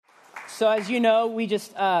So as you know, we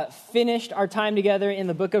just finished our time together in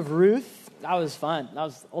the book of Ruth. That was fun. That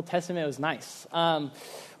was Old Testament. It was nice.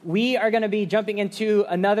 We are going to be jumping into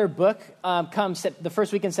another book the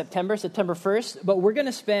first week in September 1st. But we're going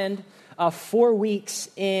to spend 4 weeks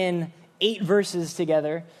in 8 verses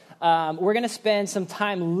together. We're going to spend some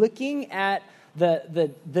time looking at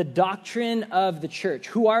the doctrine of the church.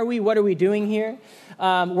 Who are we? What are we doing here?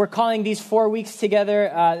 We're calling these 4 weeks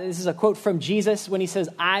together. This is a quote from Jesus when he says,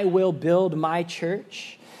 "I will build my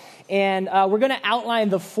church." And we're going to outline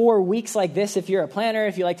the 4 weeks like this. If you're a planner,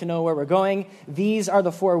 if you like to know where we're going, these are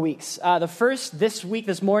the 4 weeks. The first this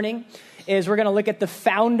morning, is we're going to look at the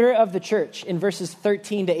founder of the church in verses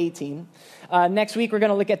 13 to 18. Next week, we're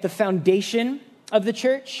going to look at the foundation of the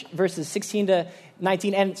church, verses 16 to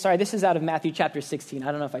 19. And sorry, this is out of Matthew chapter 16.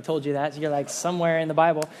 I don't know if I told you that. So you're like somewhere in the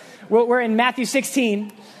Bible. We're in Matthew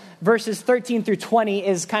 16. Verses 13 through 20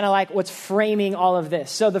 is kind of like what's framing all of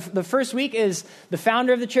this. So the first week is the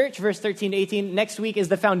founder of the church, verse 13 to 18. Next week is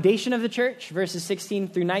the foundation of the church, verses 16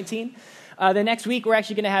 through 19. The next week, we're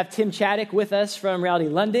actually going to have Tim Chaddick with us from Reality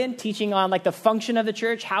London, teaching on like the function of the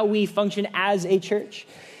church, how we function as a church.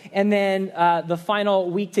 And then the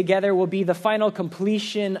final week together will be the final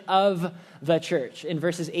completion of the church in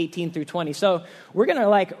verses 18 through 20. So we're going to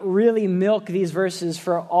like really milk these verses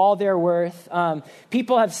for all they're worth.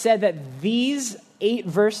 People have said that these 8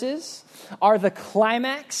 verses are the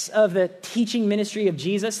climax of the teaching ministry of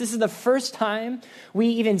Jesus. This is the first time we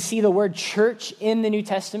even see the word church in the New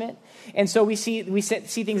Testament. And so we see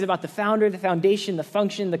things about the founder, the foundation, the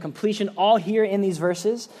function, the completion, all here in these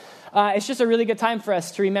verses. It's just a really good time for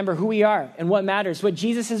us to remember who we are and what matters, what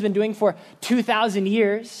Jesus has been doing for 2,000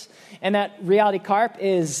 years. And that Reality Carp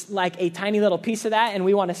is like a tiny little piece of that, and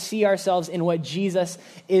we want to see ourselves in what Jesus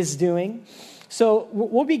is doing. So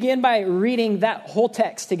we'll begin by reading that whole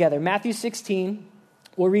text together. Matthew 16,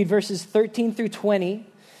 we'll read verses 13 through 20,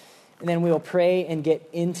 and then we'll pray and get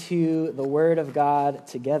into the Word of God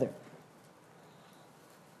together.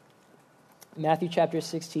 Matthew chapter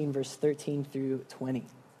 16, verse 13 through 20.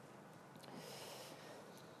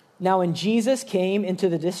 Now, when Jesus came into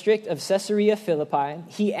the district of Caesarea Philippi,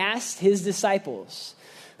 he asked his disciples,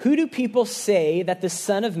 "Who do people say that the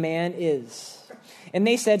Son of Man is?" And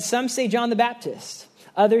they said, "Some say John the Baptist,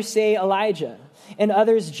 others say Elijah, and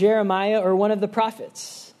others Jeremiah or one of the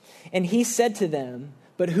prophets." And he said to them,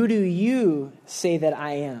 "But who do you say that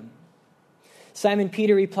I am?" Simon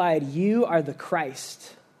Peter replied, "You are the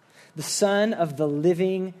Christ, the Son of the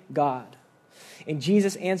living God." And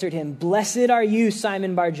Jesus answered him, "Blessed are you,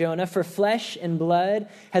 Simon Bar-Jonah, for flesh and blood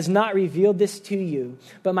has not revealed this to you,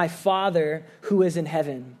 but my Father who is in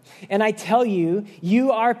heaven. And I tell you,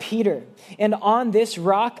 you are Peter, and on this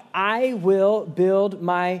rock I will build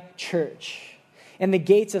my church, and the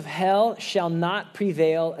gates of hell shall not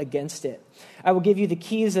prevail against it. I will give you the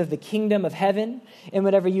keys of the kingdom of heaven, and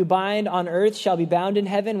whatever you bind on earth shall be bound in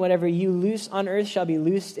heaven, whatever you loose on earth shall be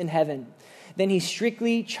loosed in heaven." Then he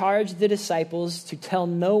strictly charged the disciples to tell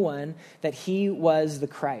no one that he was the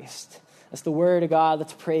Christ. That's the word of God.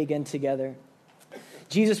 Let's pray again together.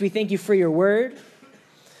 Jesus, we thank you for your word.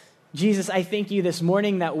 Jesus, I thank you this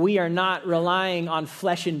morning that we are not relying on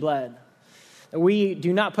flesh and blood. That we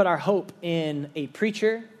do not put our hope in a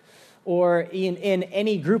preacher or in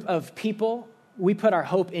any group of people. We put our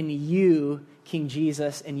hope in you, King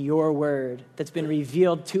Jesus, and your word that's been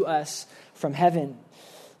revealed to us from heaven.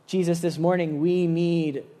 Jesus, this morning, we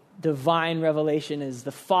need divine revelation. As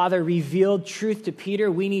the Father revealed truth to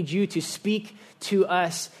Peter, we need you to speak to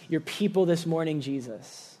us, your people, this morning,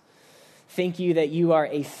 Jesus. Thank you that you are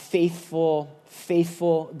a faithful,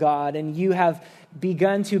 faithful God, and you have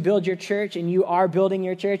begun to build your church, and you are building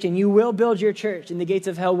your church, and you will build your church, and the gates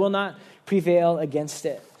of hell will not prevail against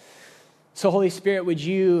it. So, Holy Spirit, would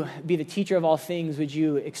you be the teacher of all things? Would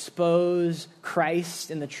you expose Christ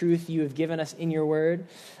and the truth you have given us in your word?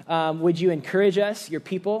 Would you encourage us, your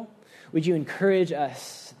people? Would you encourage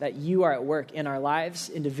us that you are at work in our lives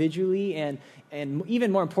individually and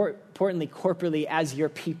even more importantly, corporately as your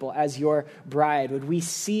people, as your bride? Would we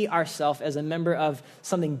see ourselves as a member of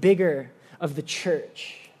something bigger, of the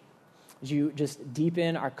church? Would you just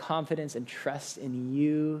deepen our confidence and trust in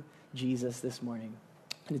you, Jesus, this morning?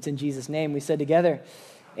 And it's in Jesus' name we said together,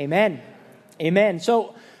 amen. Amen.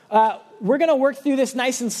 So we're going to work through this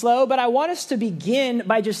nice and slow, but I want us to begin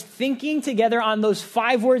by just thinking together on those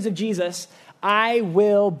 5 words of Jesus, "I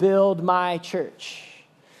will build my church."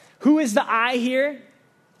 Who is the I here?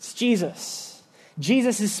 It's Jesus.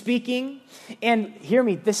 Jesus is speaking, and hear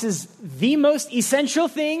me, this is the most essential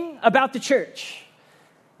thing about the church.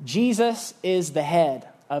 Jesus is the head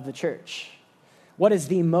of the church. What is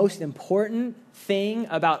the most important thing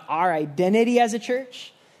about our identity as a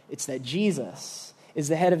church? It's that Jesus is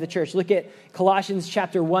the head of the church. Look at Colossians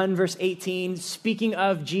chapter 1, verse 18. Speaking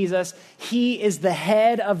of Jesus, he is the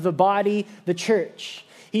head of the body, the church.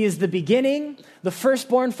 He is the beginning, the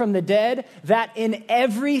firstborn from the dead, that in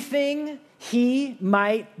everything he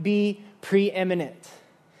might be preeminent.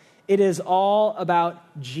 It is all about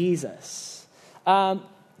Jesus.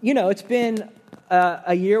 It's been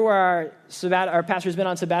a year where our pastor's been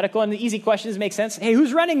on sabbatical, and the easy questions make sense. Hey,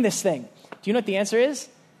 who's running this thing? Do you know what the answer is?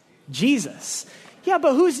 Jesus. Yeah,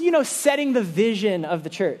 but who's, setting the vision of the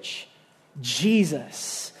church?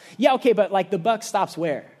 Jesus. Yeah, okay, but the buck stops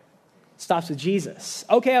where? Stops with Jesus.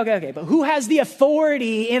 Okay. But who has the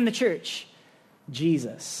authority in the church?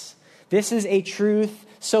 Jesus. This is a truth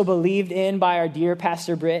so believed in by our dear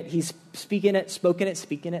Pastor Britt. He's spoken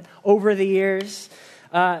it over the years.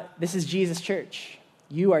 This is Jesus' church.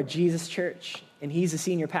 You are Jesus' church, and he's the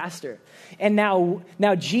senior pastor. And now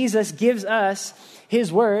Jesus gives us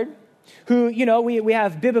his word, who, we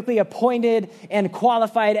have biblically appointed and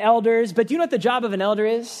qualified elders. But do you know what the job of an elder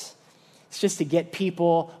is? It's just to get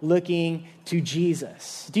people looking to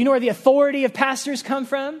Jesus. Do you know where the authority of pastors comes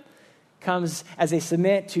from? Comes as they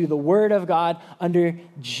submit to the word of God under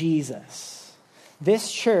Jesus. This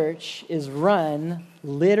church is run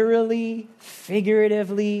literally,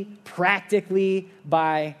 figuratively, practically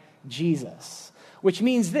by Jesus. Which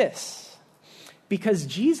means this: because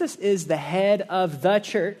Jesus is the head of the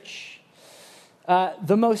church,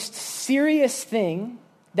 the most serious thing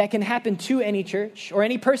that can happen to any church or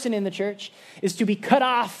any person in the church is to be cut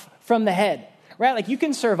off from the head, right? You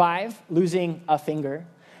can survive losing a finger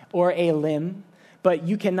or a limb, but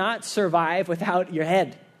you cannot survive without your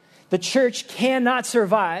head. The church cannot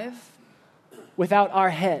survive without our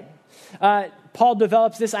head. Paul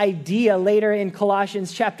develops this idea later in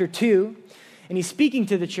Colossians chapter 2, and he's speaking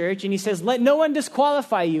to the church, and he says, let no one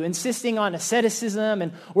disqualify you, insisting on asceticism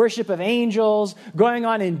and worship of angels, going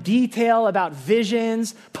on in detail about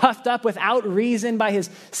visions, puffed up without reason by his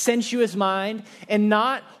sensuous mind, and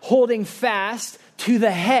not holding fast to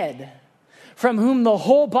the head, from whom the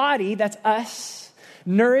whole body, that's us,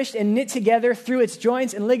 nourished and knit together through its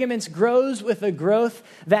joints and ligaments, grows with a growth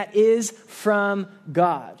that is from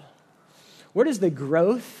God. Where does the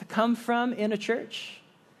growth come from in a church?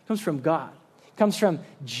 It comes from God. It comes from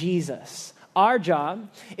Jesus. Our job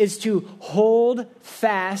is to hold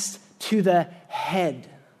fast to the head.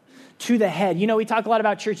 To the head. We talk a lot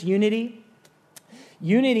about church unity.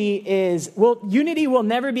 Unity will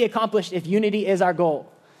never be accomplished if unity is our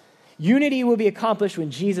goal. Unity will be accomplished when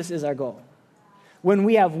Jesus is our goal. When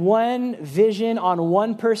we have one vision on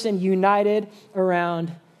one person united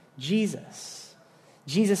around Jesus.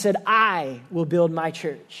 Jesus said, I will build my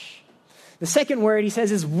church. The second word he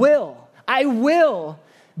says is will. I will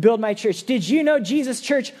build my church. Did you know Jesus'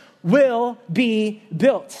 church will be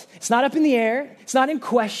built? It's not up in the air. It's not in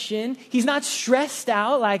question. He's not stressed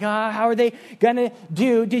out how are they going to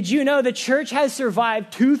do? Did you know the church has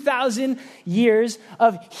survived 2,000 years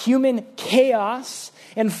of human chaos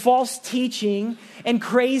and false teaching and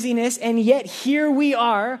craziness, and yet here we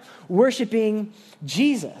are worshiping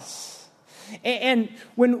Jesus. And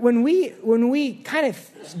when we kind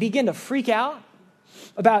of begin to freak out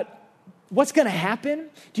about what's going to happen,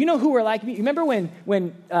 do you know who we're like? You remember when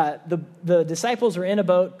the disciples were in a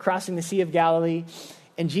boat crossing the Sea of Galilee,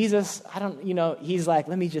 and Jesus, he's like,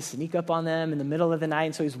 let me just sneak up on them in the middle of the night.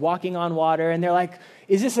 And so he's walking on water, and they're like,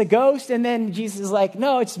 is this a ghost? And then Jesus is like,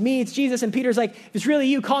 no, it's me, it's Jesus. And Peter's like, if it's really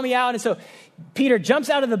you, call me out. And so Peter jumps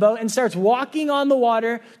out of the boat and starts walking on the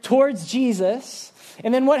water towards Jesus.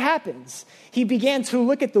 And then what happens? He began to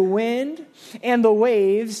look at the wind and the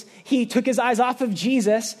waves. He took his eyes off of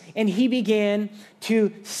Jesus, and he began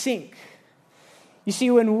to sink. You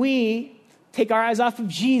see, when we take our eyes off of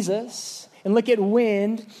Jesus and look at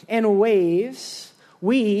wind and waves,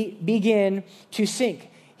 we begin to sink.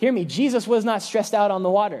 Hear me, Jesus was not stressed out on the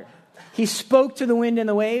water. He spoke to the wind and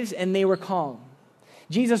the waves, and they were calm.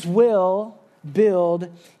 Jesus will build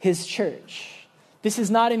his church. This is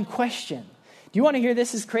not in question. Do you want to hear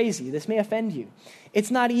this is crazy? This may offend you. It's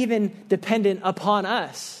not even dependent upon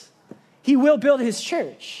us. He will build his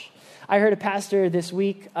church. I heard a pastor this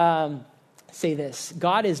week say this: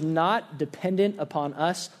 God is not dependent upon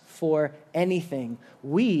us for anything.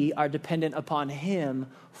 We are dependent upon him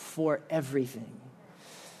for everything.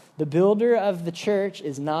 The builder of the church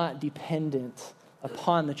is not dependent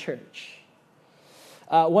upon the church.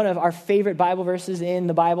 One of our favorite Bible verses in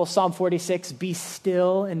the Bible, Psalm 46, be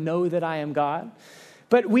still and know that I am God.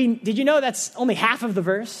 But did you know that's only half of the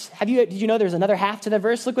verse? Did you know there's another half to the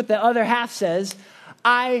verse? Look what the other half says.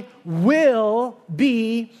 I will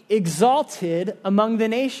be exalted among the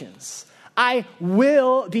nations. I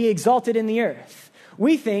will be exalted in the earth.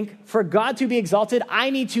 We think for God to be exalted, I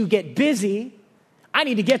need to get busy. I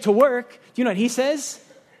need to get to work. Do you know what he says?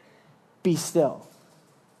 Be still.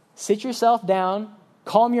 Sit yourself down,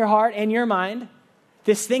 calm your heart and your mind.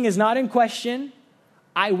 This thing is not in question.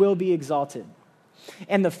 I will be exalted.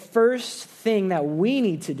 And the first thing that we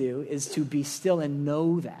need to do is to be still and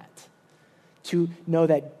know that. To know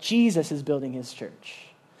that Jesus is building his church.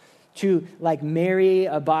 To, like Mary,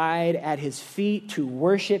 abide at his feet, to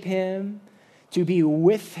worship him, to be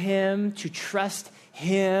with him, to trust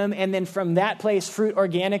him. And then from that place, fruit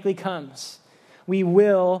organically comes. We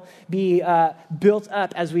will be built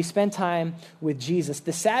up as we spend time with Jesus.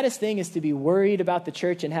 The saddest thing is to be worried about the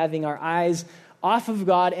church and having our eyes off of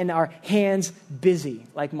God and our hands busy,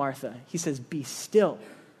 like Martha. He says, be still.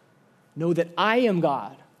 Know that I am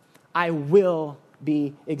God. I will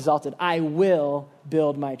be exalted. I will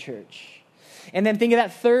build my church. And then think of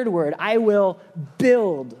that third word, I will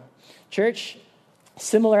build. Church,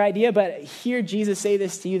 similar idea, but hear Jesus say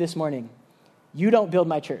this to you this morning. You don't build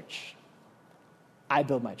my church. I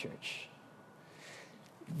build my church.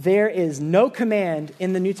 There is no command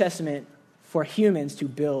in the New Testament for humans to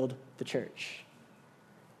build the church.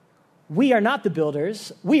 We are not the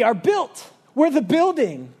builders. We are built. We're the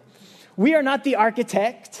building. We are not the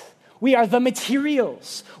architect. We are the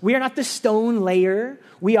materials. We are not the stone layer.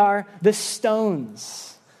 We are the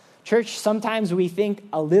stones. Church, sometimes we think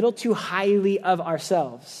a little too highly of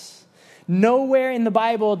ourselves. Nowhere in the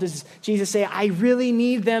Bible does Jesus say, I really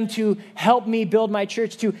need them to help me build my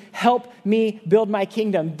church, to help me build my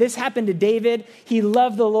kingdom. This happened to David. He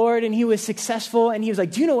loved the Lord and he was successful. And he was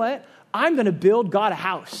like, do you know what? I'm going to build God a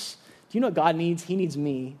house. Do you know what God needs? He needs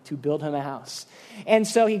me to build him a house. And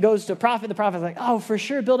so he goes to a prophet. The prophet's like, oh, for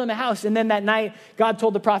sure, build him a house. And then that night, God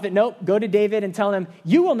told the prophet, nope, go to David and tell him,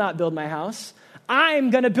 you will not build my house. I'm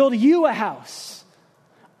going to build you a house.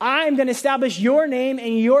 I'm going to establish your name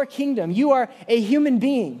and your kingdom. You are a human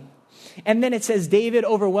being. And then it says, David,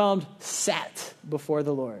 overwhelmed, sat before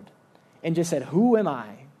the Lord and just said, who am I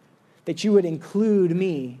that you would include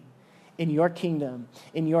me in your kingdom,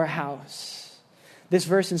 in your house? This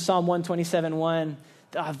verse in Psalm 127:1,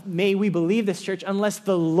 may we believe this, church, unless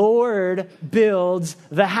the Lord builds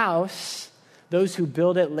the house, those who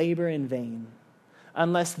build it labor in vain.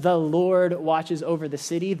 Unless the Lord watches over the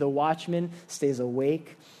city, the watchman stays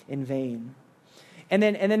awake in vain. And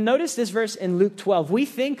then notice this verse in Luke 12. We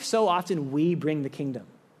think so often we bring the kingdom.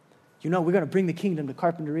 You know, we're going to bring the kingdom to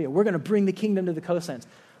Carpinteria. We're going to bring the kingdom to the coastlands.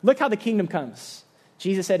 Look how the kingdom comes.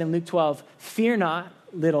 Jesus said in Luke 12, fear not,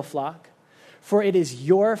 little flock, for it is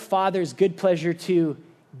your Father's good pleasure to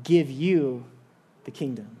give you the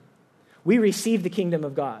kingdom. We receive the kingdom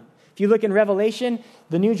of God. If you look in Revelation,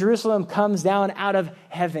 the New Jerusalem comes down out of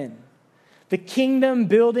heaven. The kingdom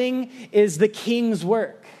building is the king's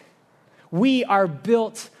work. We are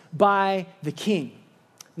built by the king.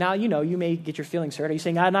 Now, you know, you may get your feelings hurt. Are you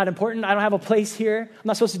saying, I'm not important? I don't have a place here. I'm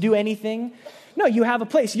not supposed to do anything. No, you have a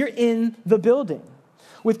place. You're in the building.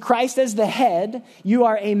 With Christ as the head, you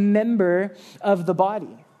are a member of the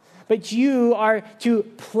body. But you are to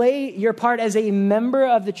play your part as a member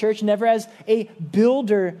of the church, never as a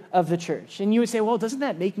builder of the church. And you would say, well, doesn't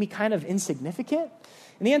that make me kind of insignificant?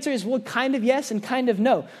 And the answer is, well, kind of yes and kind of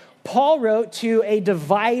no. Paul wrote to a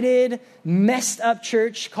divided, messed up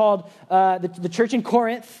church called the church in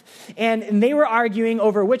Corinth, and they were arguing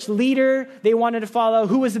over which leader they wanted to follow,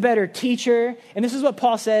 who was the better teacher. And this is what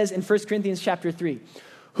Paul says in 1 Corinthians chapter 3.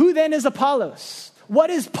 Who then is Apollos? What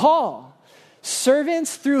is Paul?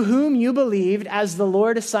 Servants through whom you believed as the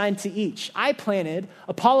Lord assigned to each. I planted,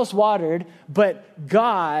 Apollos watered, but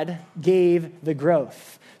God gave the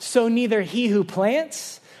growth. So neither he who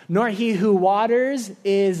plants nor he who waters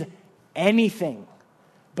is anything,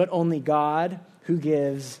 but only God who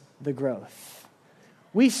gives the growth.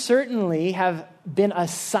 We certainly have been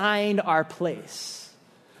assigned our place.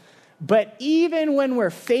 But even when we're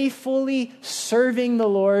faithfully serving the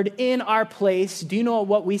Lord in our place, do you know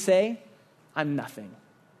what we say? I'm nothing.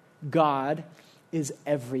 God is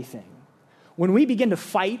everything. When we begin to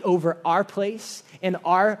fight over our place and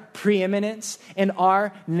our preeminence and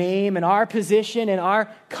our name and our position and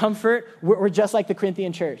our comfort, we're just like the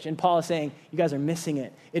Corinthian church. And Paul is saying, you guys are missing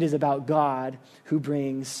it. It is about God who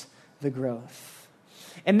brings the growth.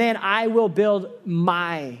 And then I will build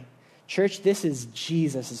my church. This is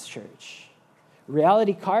Jesus' church.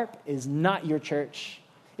 Reality Carp is not your church.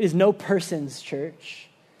 It is no person's church.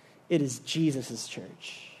 It is Jesus'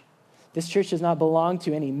 church. This church does not belong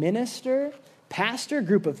to any minister, pastor,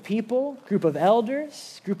 group of people, group of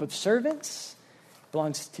elders, group of servants.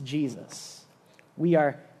 belongs to Jesus. We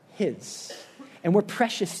are his, and we're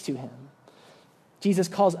precious to him. Jesus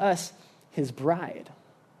calls us his bride.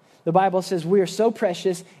 The Bible says we are so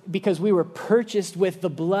precious because we were purchased with the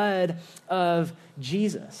blood of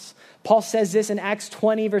Jesus. Paul says this in Acts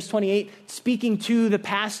 20, verse 28, speaking to the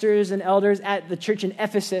pastors and elders at the church in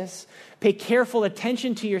Ephesus. Pay careful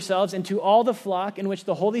attention to yourselves and to all the flock in which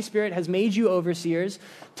the Holy Spirit has made you overseers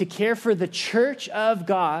to care for the church of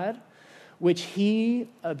God, which he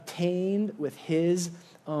obtained with his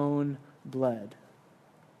own blood.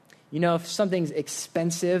 You know, if something's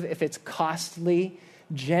expensive, if it's costly,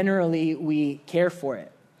 generally we care for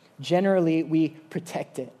it. Generally we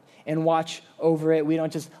protect it and watch over it. We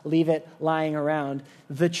don't just leave it lying around.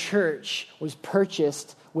 The church was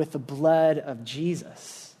purchased with the blood of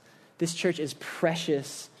Jesus. This church is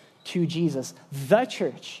precious to Jesus. The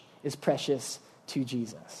church is precious to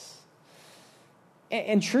Jesus.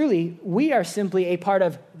 And truly, we are simply a part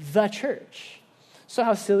of the church. So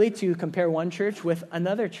how silly to compare one church with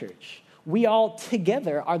another church. We all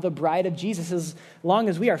together are the bride of Jesus. As long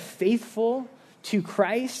as we are faithful to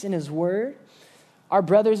Christ and his word, our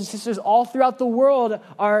brothers and sisters all throughout the world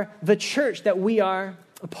are the church that we are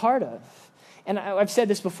a part of. And I've said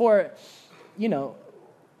this before,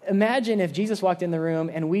 imagine if Jesus walked in the room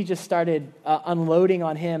and we just started unloading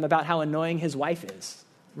on him about how annoying his wife is,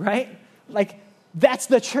 right? Like, that's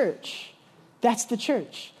the church. That's the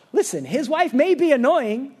church. Listen, his wife may be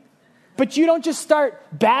annoying, but you don't just start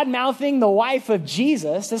bad-mouthing the wife of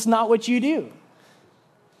Jesus. That's not what you do.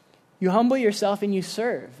 You humble yourself and you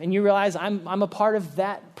serve, and you realize I'm a part of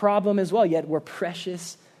that problem as well, yet we're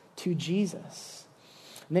precious to Jesus.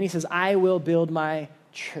 And then he says, I will build my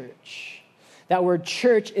church. That word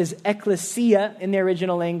church is ekklesia in the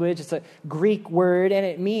original language. It's a Greek word, and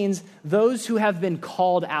it means those who have been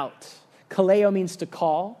called out. Kaleo means to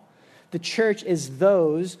call. The church is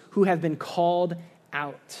those who have been called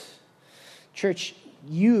out. Church,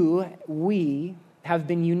 we have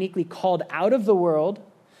been uniquely called out of the world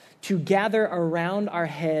to gather around our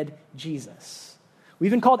head, Jesus.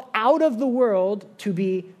 We've been called out of the world to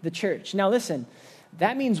be the church. Now listen,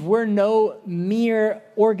 that means we're no mere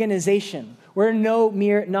organization. We're no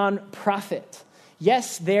mere nonprofit.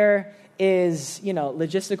 Yes, there is,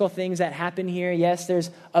 logistical things that happen here. Yes,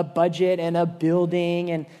 there's a budget and a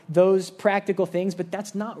building and those practical things, but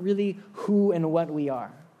that's not really who and what we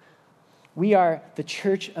are. We are the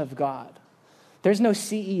church of God. There's no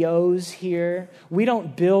CEOs here. We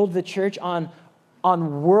don't build the church on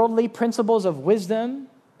worldly principles of wisdom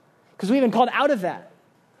because we've been called out of that.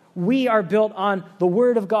 We are built on the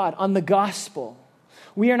word of God, on the gospel.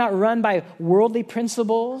 We are not run by worldly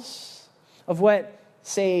principles of what,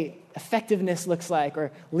 say, effectiveness looks like,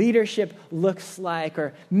 or leadership looks like,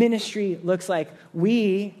 or ministry looks like.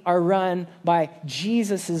 We are run by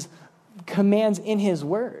Jesus' commands in his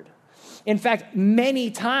word. In fact,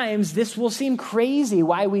 many times this will seem crazy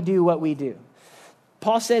why we do what we do.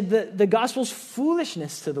 Paul said that the gospel's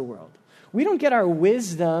foolishness to the world. We don't get our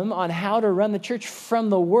wisdom on how to run the church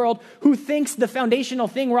from the world who thinks the foundational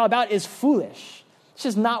thing we're all about is foolish. It's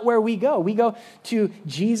just not where we go. We go to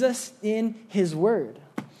Jesus in his word.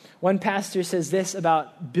 One pastor says this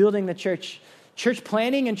about building the church. Church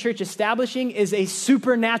planning and church establishing is a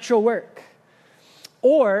supernatural work.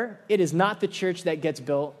 Or it is not the church that gets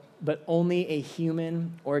built, but only a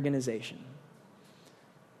human organization.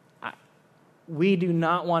 We do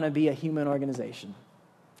not want to be a human organization.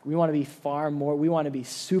 We want to be far more. We want to be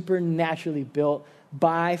supernaturally built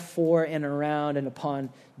by, for, and around and upon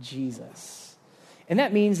Jesus. And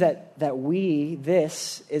that means that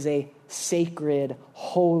this is a sacred,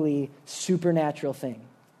 holy, supernatural thing.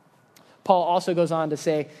 Paul also goes on to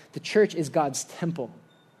say the church is God's temple.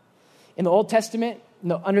 In the Old Testament,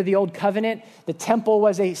 under the Old Covenant, the temple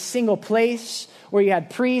was a single place where you had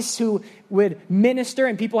priests who would minister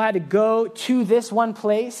and people had to go to this one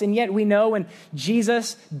place. And yet we know when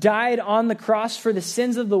Jesus died on the cross for the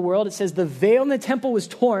sins of the world, it says the veil in the temple was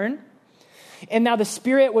torn. And now the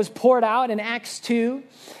Spirit was poured out in Acts 2.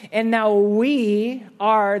 And now we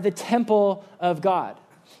are the temple of God.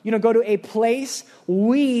 Go to a place,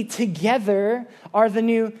 we together are the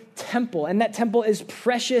new temple. And that temple is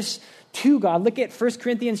precious to God. Look at 1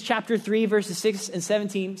 Corinthians chapter 3, verses 16,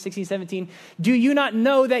 17. Do you not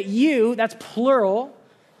know that you, that's plural,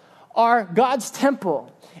 are God's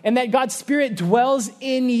temple, and that God's Spirit dwells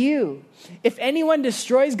in you? If anyone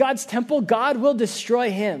destroys God's temple, God will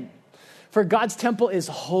destroy him. For God's temple is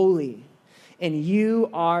holy, and you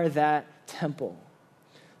are that temple.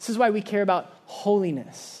 This is why we care about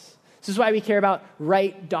holiness. This is why we care about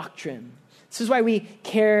right doctrine. This is why we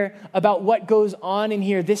care about what goes on in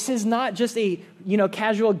here. This is not just a,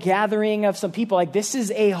 casual gathering of some people. Like, this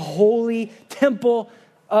is a holy temple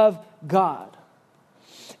of God.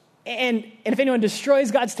 And if anyone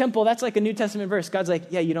destroys God's temple, that's like a New Testament verse. God's like,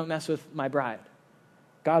 yeah, you don't mess with my bride.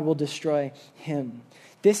 God will destroy him.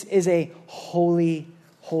 This is a holy,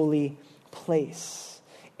 holy place.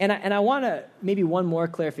 And I want to, maybe one more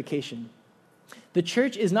clarification. The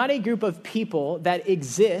church is not a group of people that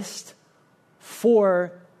exist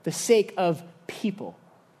for the sake of people.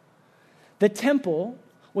 The temple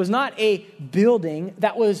was not a building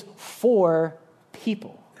that was for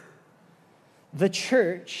people. The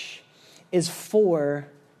church is for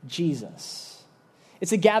Jesus.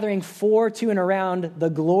 It's a gathering for, to, and around the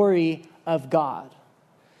glory of God.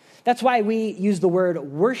 That's why we use the word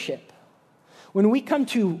worship. When we come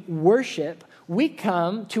to worship, we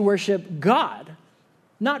come to worship God,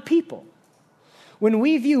 not people. When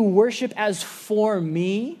we view worship as for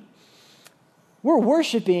me, we're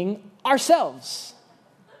worshiping ourselves.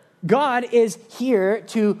 God is here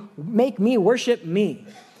to make me worship me.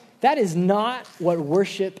 That is not what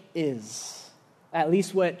worship is, at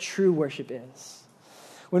least what true worship is.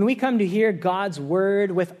 When we come to hear God's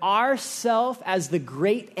word with ourself as the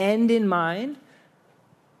great end in mind,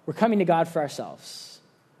 we're coming to God for ourselves,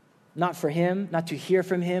 not for him, not to hear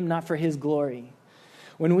from him, not for his glory.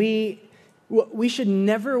 When we should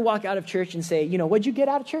never walk out of church and say, what'd you get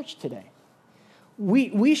out of church today?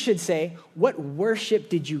 We should say, what worship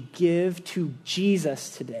did you give to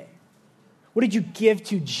Jesus today? What did you give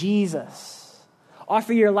to Jesus?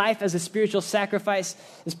 Offer your life as a spiritual sacrifice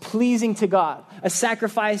is pleasing to God, a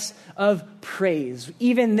sacrifice of praise.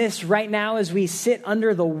 Even this right now, as we sit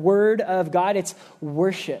under the word of God, it's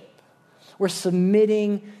worship. We're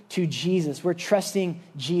submitting to Jesus. We're trusting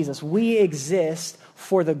Jesus. We exist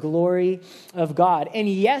for the glory of God. And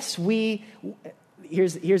yes,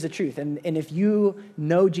 here's the truth. And if you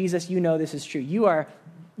know Jesus, you know this is true.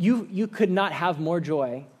 You could not have more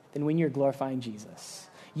joy than when you're glorifying Jesus.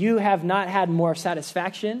 You have not had more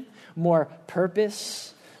satisfaction, more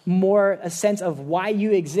purpose, more a sense of why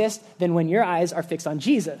you exist than when your eyes are fixed on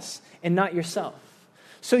Jesus and not yourself.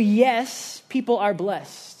 So yes, people are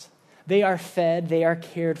blessed. They are fed. They are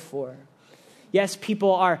cared for. Yes,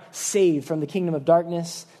 people are saved from the kingdom of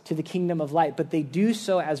darkness to the kingdom of light, but they do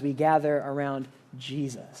so as we gather around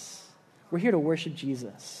Jesus. We're here to worship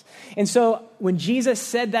Jesus. And so when Jesus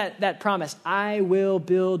said that promise, I will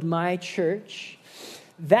build my church,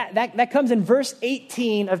 that comes in verse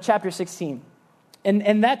 18 of chapter 16.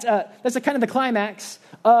 And that's a kind of the climax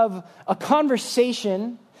of a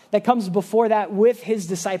conversation that comes before that with his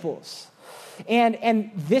disciples. And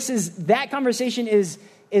that conversation is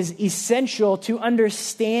essential to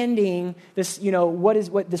understanding this,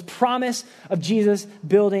 what this promise of Jesus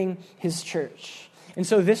building his church. And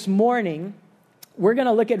so this morning, we're going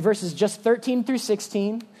to look at verses just 13 through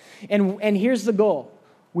 16. And here's the goal.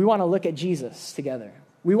 We want to look at Jesus together.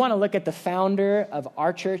 We want to look at the founder of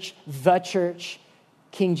our church, the church,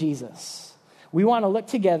 King Jesus. We want to look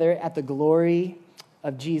together at the glory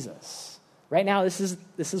of Jesus. Right now, this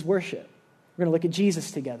is worship. We're going to look at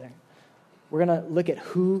Jesus together. We're going to look at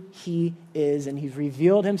who he is, and he's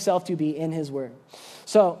revealed himself to be in his word.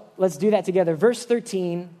 So let's do that together. Verse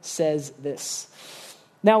 13 says this.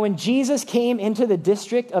 Now, when Jesus came into the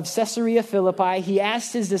district of Caesarea Philippi, he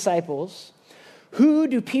asked his disciples, who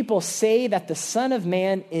do people say that the Son of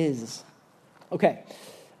Man is? Okay,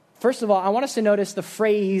 first of all, I want us to notice the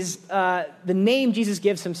phrase, the name Jesus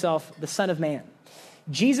gives himself, the Son of Man.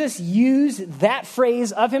 Jesus used that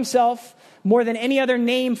phrase of himself more than any other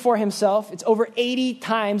name for himself. It's over 80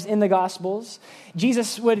 times in the Gospels.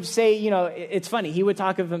 Jesus would say, it's funny, he would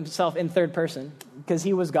talk of himself in third person because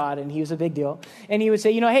he was God and he was a big deal. And he would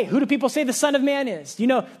say, hey, who do people say the Son of Man is?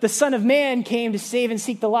 The Son of Man came to save and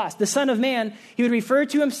seek the lost. The Son of Man, he would refer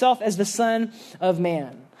to himself as the Son of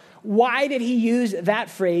Man. Why did he use that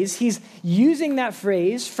phrase? He's using that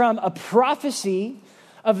phrase from a prophecy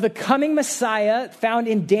of the coming Messiah found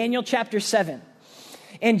in Daniel chapter 7.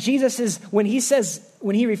 And Jesus when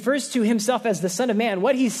he refers to himself as the Son of Man,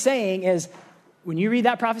 what he's saying is, when you read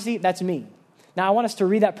that prophecy, that's me. Now, I want us to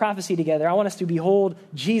read that prophecy together. I want us to behold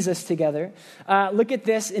Jesus together. Look at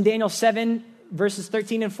this in Daniel 7, verses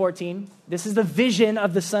 13 and 14. This is the vision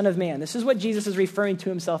of the Son of Man. This is what Jesus is referring to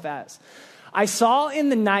himself as. I saw in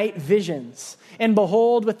the night visions, and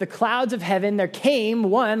behold, with the clouds of heaven, there came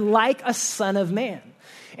one like a son of man.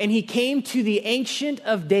 And he came to the Ancient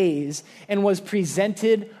of Days and was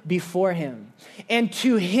presented before him. And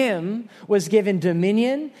to him was given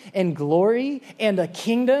dominion and glory and a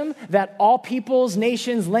kingdom that all peoples,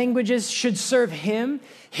 nations, languages should serve him.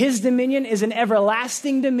 His dominion is an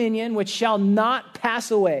everlasting dominion which shall not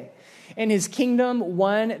pass away, and his kingdom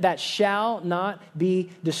one that shall not be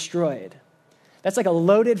destroyed. That's like a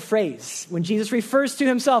loaded phrase. When Jesus refers to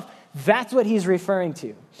himself, that's what he's referring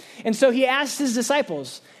to. And so he asked his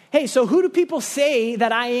disciples, hey, so who do people say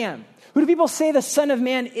that I am? Who do people say the Son of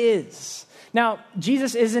Man is? Now,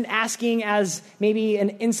 Jesus isn't asking as maybe an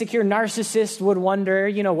insecure narcissist would wonder,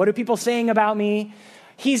 what are people saying about me?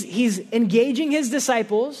 He's engaging his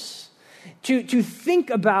disciples to think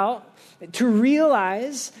about, to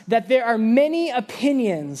realize that there are many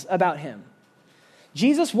opinions about him.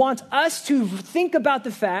 Jesus wants us to think about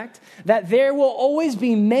the fact that there will always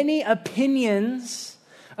be many opinions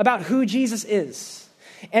about who Jesus is.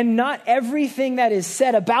 And not everything that is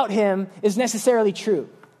said about him is necessarily true.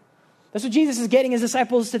 That's what Jesus is getting his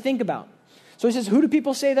disciples to think about. So he says, who do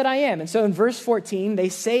people say that I am? And so in verse 14, they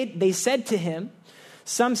said to him,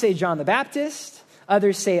 some say John the Baptist,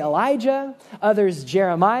 others say Elijah, others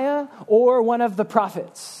Jeremiah, or one of the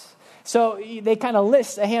prophets. So they kind of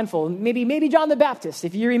list a handful. Maybe John the Baptist.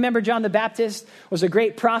 If you remember, John the Baptist was a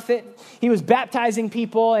great prophet. He was baptizing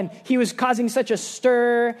people, and he was causing such a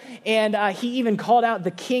stir. And he even called out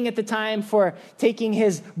the king at the time for taking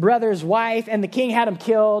his brother's wife, and the king had him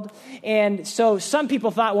killed. And so some people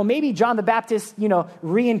thought, well, maybe John the Baptist,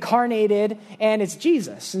 reincarnated, and it's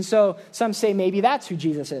Jesus. And so some say maybe that's who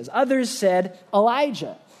Jesus is. Others said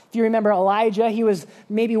Elijah. If you remember Elijah, he was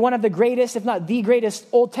maybe one of the greatest, if not the greatest,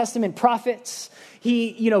 Old Testament prophets.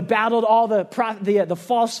 He, battled all the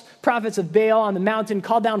false prophets of Baal on the mountain,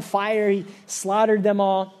 called down fire. He slaughtered them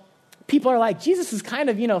all. People are like, Jesus is kind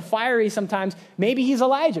of, fiery sometimes. Maybe he's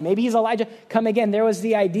Elijah. Maybe he's Elijah. Come again. There was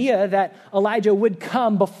the idea that Elijah would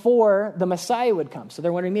come before the Messiah would come. So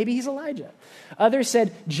they're wondering, maybe he's Elijah. Others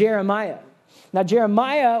said Jeremiah. Now,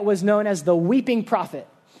 Jeremiah was known as the weeping prophet.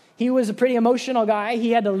 He was a pretty emotional guy.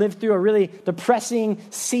 He had to live through a really depressing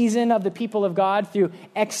season of the people of God through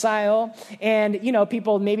exile. And,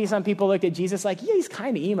 maybe some people looked at Jesus like, yeah, he's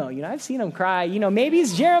kind of emo. I've seen him cry. Maybe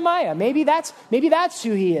he's Jeremiah. Maybe that's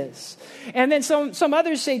who he is. And then some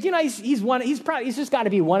others say, he's just got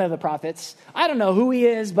to be one of the prophets. I don't know who he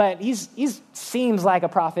is, but he seems like a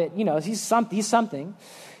prophet. He's something.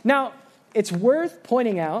 Now, it's worth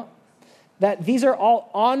pointing out that these are all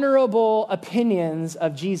honorable opinions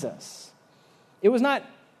of Jesus. It was not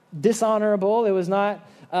dishonorable. It was not,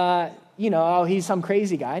 he's some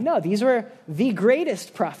crazy guy. No, these were the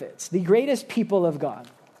greatest prophets, the greatest people of God.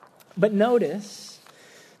 But notice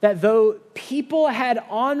that though people had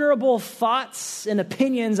honorable thoughts and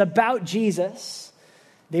opinions about Jesus,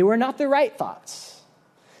 they were not the right thoughts.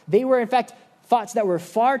 They were, in fact, thoughts that were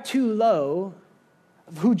far too low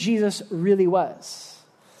of who Jesus really was.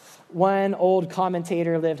 One old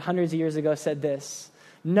commentator lived hundreds of years ago said this,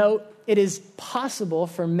 note, it is possible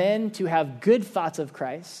for men to have good thoughts of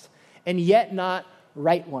Christ and yet not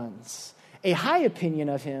right ones. A high opinion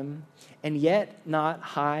of him and yet not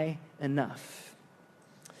high enough.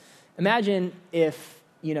 Imagine if,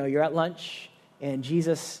 you're at lunch and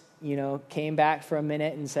Jesus, came back for a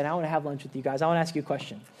minute and said, I want to have lunch with you guys. I want to ask you a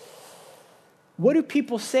question. What do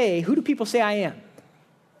people say? Who do people say I am?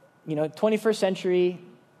 21st century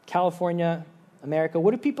California, America,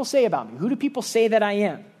 what do people say about me? Who do people say that I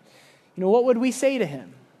am? What would we say to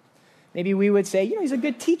him? Maybe we would say, he's a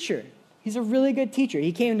good teacher. He's a really good teacher.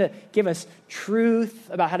 He came to give us truth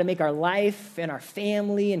about how to make our life and our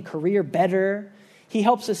family and career better. He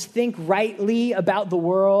helps us think rightly about the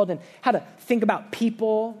world and how to think about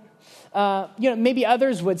people. Maybe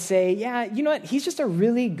others would say, he's just a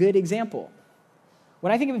really good example.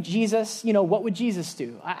 When I think of Jesus, what would Jesus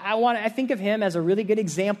do? I think of him as a really good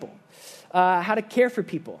example. How to care for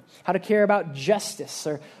people, how to care about justice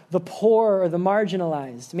or the poor or the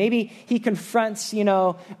marginalized. Maybe he confronts,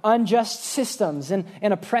 unjust systems and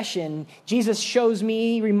oppression. Jesus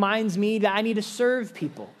reminds me that I need to serve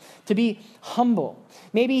people, to be humble.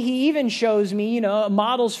 Maybe he even shows me,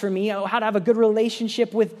 models for me how to have a good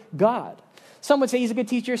relationship with God. Some would say he's a good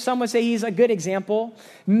teacher. Some would say he's a good example.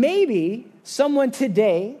 Maybe someone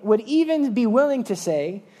today would even be willing to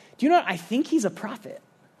say, do you know what? I think he's a prophet.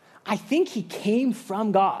 I think he came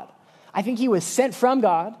from God. I think he was sent from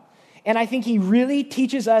God. And I think he really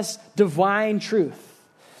teaches us divine truth.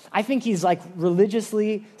 I think he's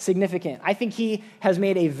religiously significant. I think he has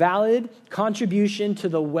made a valid contribution to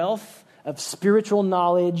the wealth of spiritual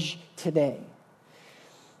knowledge today.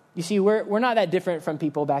 You see, we're not that different from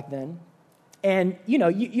people back then. And,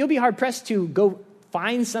 you'll be hard-pressed to go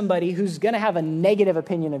find somebody who's going to have a negative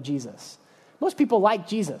opinion of Jesus. Most people like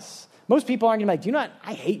Jesus. Most people aren't going to be like,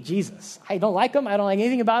 I hate Jesus. I don't like him. I don't like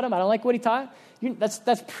anything about him. I don't like what he taught.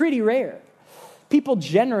 That's pretty rare. People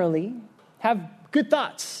generally have good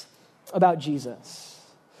thoughts about Jesus.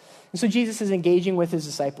 And so Jesus is engaging with his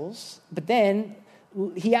disciples, but then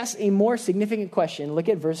he asks a more significant question. Look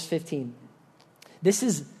at verse 15. This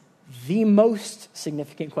is the most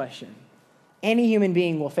significant question any human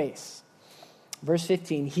being will face. Verse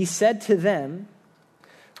 15, he said to them,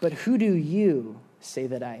 "But who do you say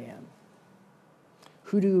that I am?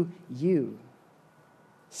 Who do you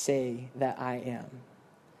say that I am?"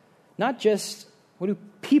 Not just what do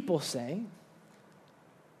people say.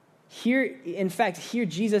 Here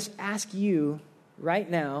Jesus asks you right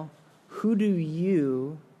now, who do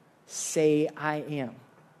you say I am?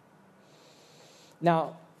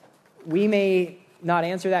 Now, we may not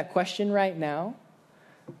answer that question right now,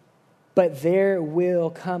 but there will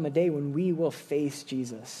come a day when we will face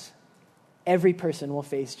Jesus. Every person will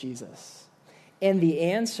face Jesus. And the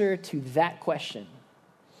answer to that question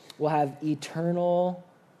will have eternal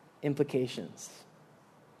implications.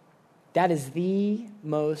 That is the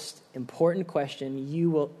most important question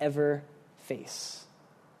you will ever face.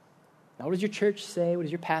 Now, what does your church say? What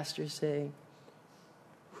does your pastor say?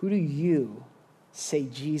 Who do you say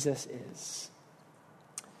Jesus is?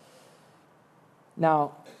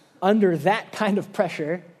 Now, under that kind of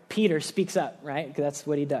pressure, Peter speaks up, right? Because that's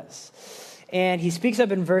what he does. And he speaks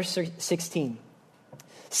up in verse 16.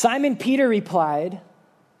 Simon Peter replied,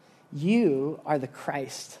 "You are the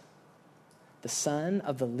Christ, the Son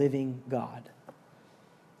of the living God."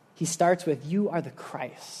 He starts with, "You are the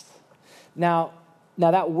Christ." Now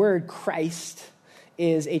that word Christ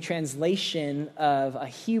is a translation of a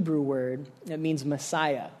Hebrew word that means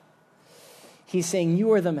Messiah. He's saying,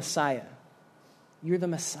 you are the Messiah. You're the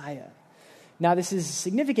Messiah. Now, this is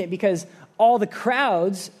significant because all the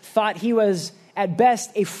crowds thought he was, at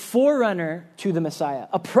best, a forerunner to the Messiah,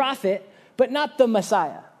 a prophet, but not the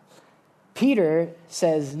Messiah. Peter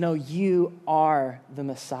says, no, you are the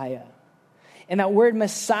Messiah. And that word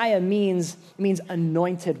Messiah means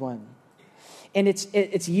anointed one. And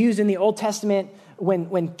it's used in the Old Testament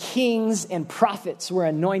when kings and prophets were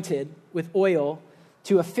anointed with oil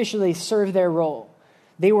to officially serve their role.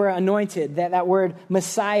 They were anointed. That word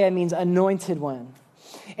Messiah means anointed one.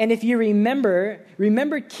 And if you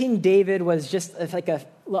remember King David was just like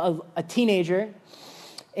a teenager,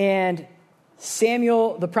 and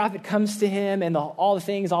Samuel, the prophet, comes to him and all the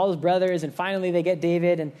things, all his brothers, and finally they get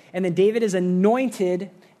David, and then David is anointed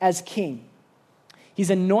as king. He's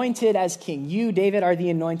anointed as king. You, David, are the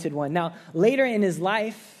anointed one. Now, later in his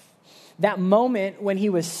life, that moment when he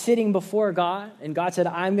was sitting before God, and God said,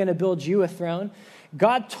 I'm going to build you a throne,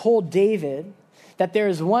 God told David that there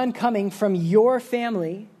is one coming from your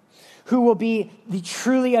family who will be the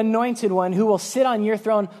truly anointed one, who will sit on your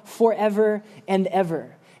throne forever and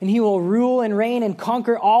ever. And he will rule and reign and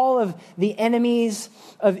conquer all of the enemies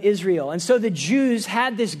of Israel. And so the Jews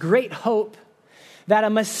had this great hope that a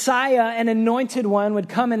Messiah, an anointed one, would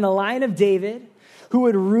come in the line of David, who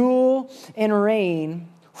would rule and reign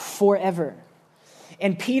forever.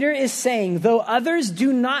 And Peter is saying, though others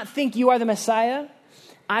do not think you are the Messiah,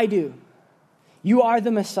 I do. You are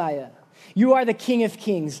the Messiah. You are the King of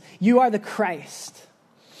Kings. You are the Christ.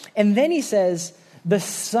 And then he says, the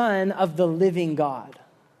Son of the living God.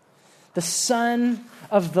 The Son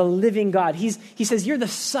of the living God. He says, you're the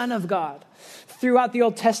Son of God. Throughout the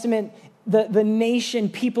Old Testament, the nation,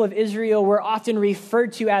 people of Israel were often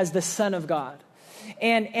referred to as the Son of God.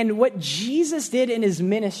 And what Jesus did in his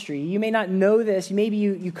ministry, you may not know this, maybe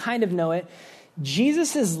you kind of know it,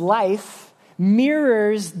 Jesus' life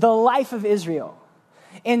mirrors the life of Israel.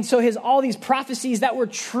 And so all these prophecies that were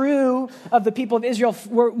true of the people of Israel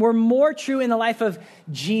were more true in the life of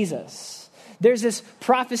Jesus. There's this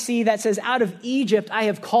prophecy that says, out of Egypt I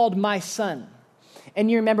have called my son.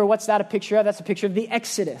 And you remember, what's that a picture of? That's a picture of the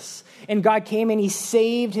Exodus. And God came and he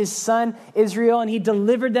saved his son Israel, and he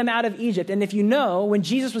delivered them out of Egypt. And if you know, when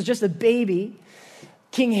Jesus was just a baby,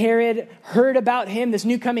 King Herod heard about him, this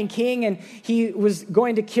new coming king, and he was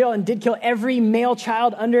going to kill and did kill every male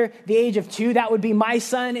child under the age of 2. That would be my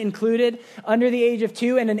son included, under the age of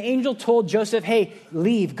 2. And an angel told Joseph, hey,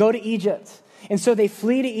 leave, go to Egypt. And so they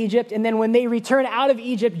flee to Egypt. And then when they return out of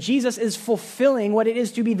Egypt, Jesus is fulfilling what it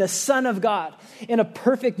is to be the Son of God in a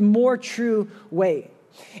perfect, more true way.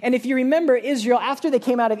 And if you remember Israel, after they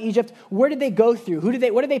came out of Egypt, where did they go through?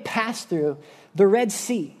 What did they pass through? The Red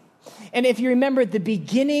Sea. And if you remember at the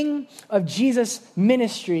beginning of Jesus'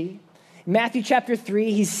 ministry, Matthew chapter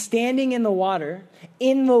 3, he's standing in the water,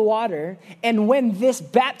 and when this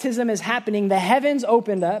baptism is happening, the heavens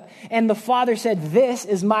opened up, and the Father said, "This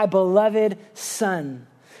is my beloved Son,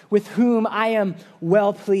 with whom I am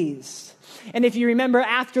well pleased." And if you remember,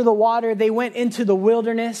 after the water, they went into the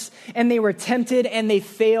wilderness, and they were tempted, and they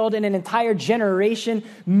failed, and an entire generation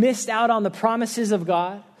missed out on the promises of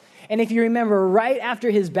God. And if you remember, right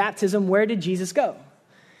after his baptism, where did Jesus go?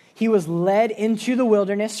 He was led into the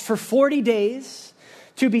wilderness for 40 days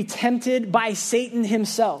to be tempted by Satan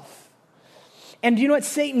himself. And do you know what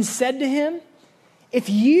Satan said to him? "If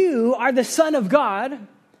you are the Son of God,"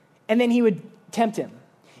 and then he would tempt him.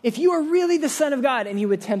 "If you are really the Son of God," and he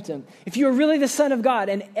would tempt him. "If you are really the Son of God,"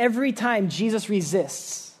 and every time Jesus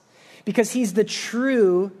resists because he's the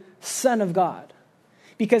true Son of God.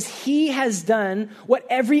 Because he has done what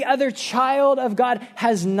every other child of God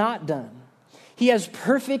has not done. He has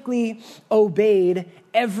perfectly obeyed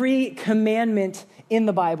every commandment in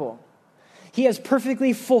the Bible. He has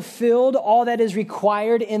perfectly fulfilled all that is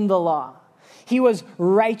required in the law. He was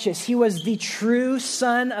righteous. He was the true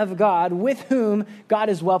Son of God with whom God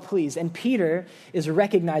is well pleased. And Peter is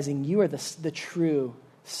recognizing you are the true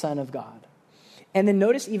Son of God. And then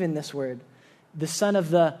notice even this word, the Son of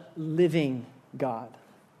the living God.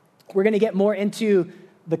 We're going to get more into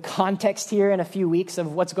the context here in a few weeks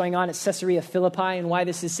of what's going on at Caesarea Philippi and why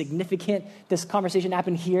this is significant. This conversation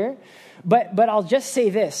happened here. But I'll just say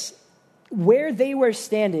this. Where they were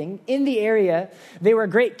standing in the area, they were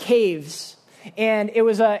great caves. And it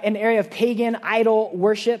was an area of pagan idol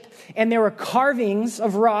worship. And there were carvings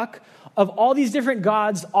of rock of all these different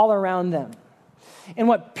gods all around them. And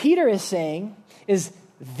what Peter is saying is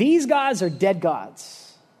these gods are dead gods.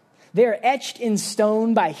 They are etched in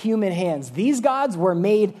stone by human hands. These gods were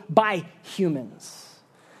made by humans.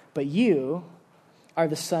 But you are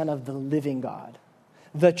the Son of the living God,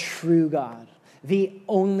 the true God, the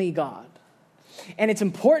only God. And it's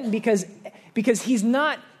important because he's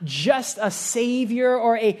not just a savior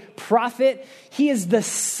or a prophet. He is the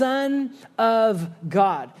Son of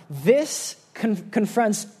God. This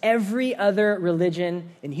confronts every other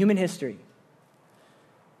religion in human history.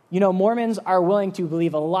 You know, Mormons are willing to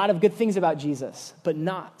believe a lot of good things about Jesus, but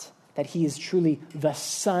not that he is truly the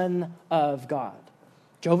Son of God.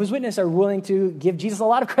 Jehovah's Witnesses are willing to give Jesus a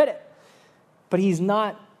lot of credit, but he's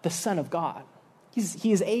not the Son of God.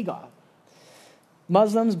 He is a God.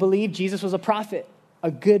 Muslims believe Jesus was a prophet,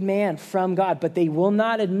 a good man from God, but they will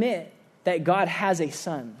not admit that God has a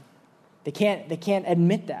son. They can't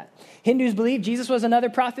admit that. Hindus believe Jesus was another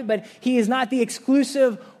prophet, but he is not the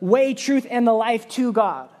exclusive way, truth, and the life to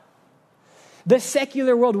God. The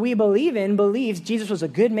secular world we believe in believes Jesus was a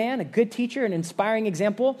good man, a good teacher, an inspiring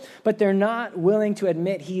example, but they're not willing to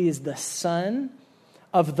admit he is the Son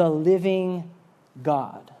of the living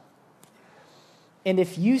God. And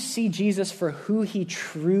if you see Jesus for who he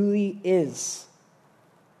truly is,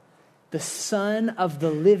 the Son of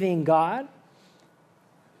the living God,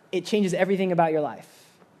 it changes everything about your life.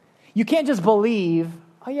 You can't just believe,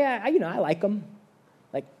 oh yeah, I like him.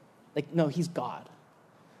 Like no, he's God.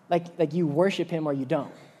 Like you worship him or you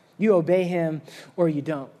don't. You obey him or you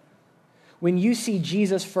don't. When you see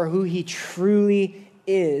Jesus for who he truly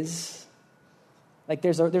is, like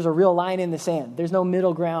there's a real line in the sand. There's no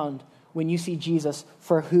middle ground when you see Jesus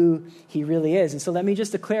for who he really is. And so let me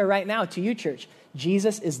just declare right now to you, church,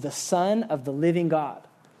 Jesus is the Son of the living God.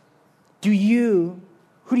 Who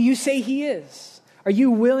do you say he is? Are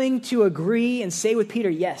you willing to agree and say with Peter,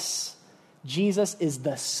 yes, Jesus is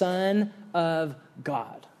the Son of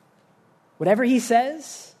God? Whatever he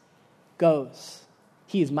says goes.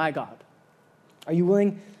 He is my God. Are you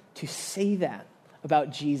willing to say that about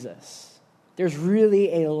Jesus? There's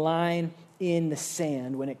really a line in the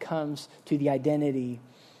sand when it comes to the identity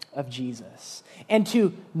of Jesus. And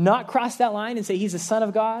to not cross that line and say he's the Son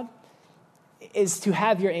of God is to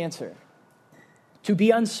have your answer. To be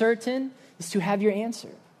uncertain is to have your answer.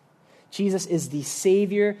 Jesus is the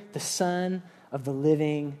Savior, the Son of the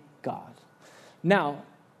living God. Now,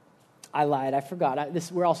 I lied. I forgot.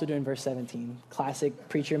 We're also doing verse 17. Classic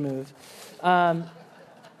preacher move.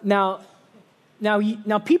 Now,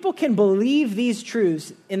 people can believe these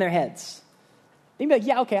truths in their heads. They'd be like,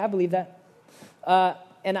 yeah, okay, I believe that.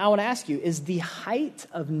 And I want to ask you, is the height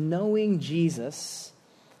of knowing Jesus,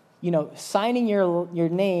 signing your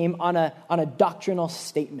name on a doctrinal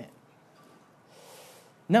statement?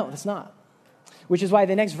 No, it's not. Which is why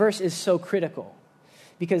the next verse is so critical.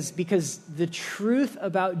 Because the truth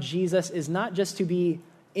about Jesus is not just to be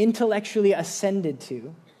intellectually ascended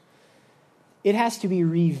to. It has to be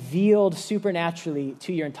revealed supernaturally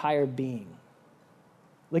to your entire being.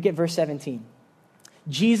 Look at verse 17.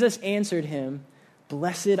 Jesus answered him,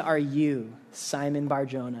 "Blessed are you, Simon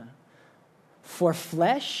Bar-Jonah, for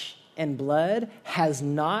flesh and blood has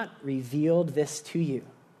not revealed this to you,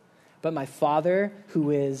 but my Father who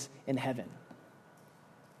is in heaven."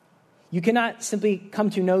 You cannot simply come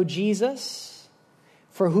to know Jesus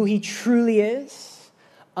for who he truly is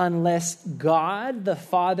unless God the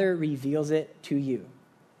Father reveals it to you.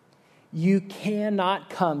 You cannot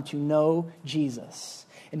come to know Jesus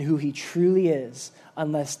and who he truly is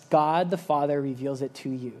unless God the Father reveals it to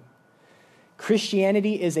you.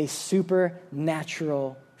 Christianity is a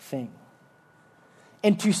supernatural thing.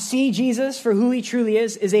 And to see Jesus for who he truly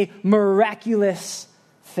is a miraculous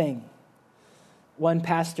thing. One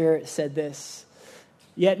pastor said this,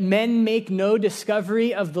 "Yet men make no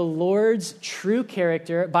discovery of the Lord's true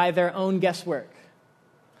character by their own guesswork.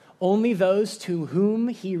 Only those to whom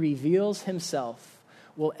he reveals himself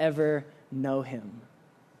will ever know him."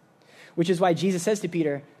 Which is why Jesus says to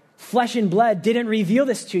Peter, "Flesh and blood didn't reveal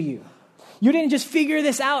this to you. You didn't just figure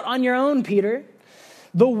this out on your own, Peter."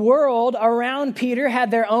 The world around Peter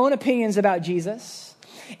had their own opinions about Jesus.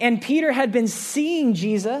 And Peter had been seeing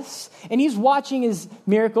Jesus, and he's watching his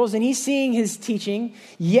miracles, and he's seeing his teaching.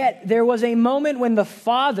 Yet there was a moment when the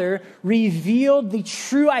Father revealed the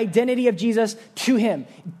true identity of Jesus to him.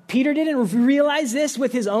 Peter didn't realize this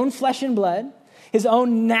with his own flesh and blood, his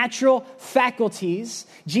own natural faculties.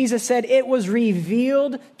 Jesus said it was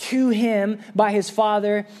revealed to him by his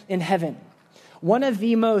Father in heaven. One of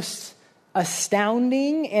the most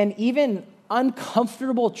astounding and even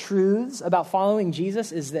uncomfortable truths about following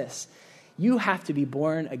Jesus is this: you have to be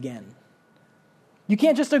born again. You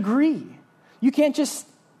can't just agree. You can't just,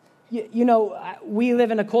 we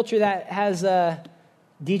live in a culture that has,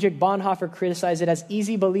 Dietrich Bonhoeffer criticized it as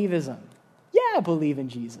easy believism. Yeah, I believe in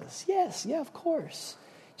Jesus. Yes, yeah, of course.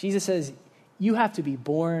 Jesus says, you have to be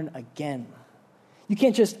born again. You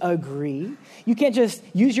can't just agree. You can't just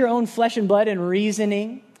use your own flesh and blood and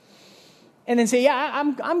reasoning and then say, yeah,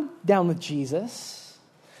 I'm down with Jesus.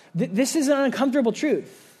 This is an uncomfortable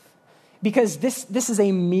truth because this is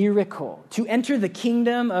a miracle. To enter the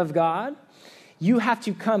kingdom of God, you have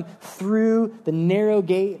to come through the narrow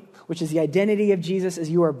gate, which is the identity of Jesus as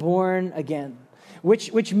you are born again,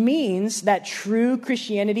 which means that true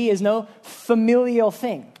Christianity is no familial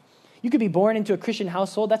thing. You could be born into a Christian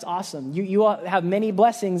household. That's awesome. You have many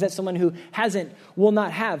blessings that someone who hasn't will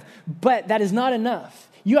not have. But that is not enough.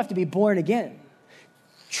 You have to be born again.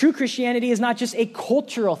 True Christianity is not just a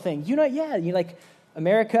cultural thing. You like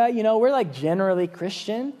America, we're like generally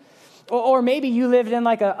Christian. Or maybe you lived in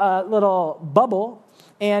like a little bubble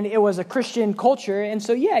and it was a Christian culture. And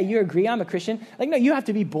so, yeah, you agree, I'm a Christian. Like, no, you have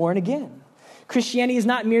to be born again. Christianity is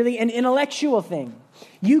not merely an intellectual thing.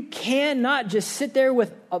 You cannot just sit there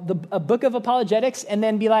with a book of apologetics and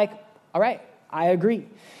then be like, all right, I agree.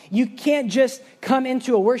 You can't just come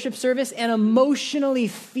into a worship service and emotionally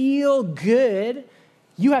feel good.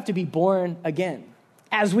 You have to be born again.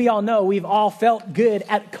 As we all know, we've all felt good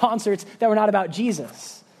at concerts that were not about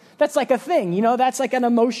Jesus. That's like a thing, that's like an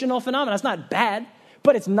emotional phenomenon. It's not bad,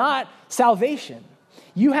 but it's not salvation.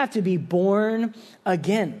 You have to be born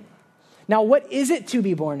again. Now, what is it to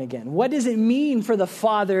be born again? What does it mean for the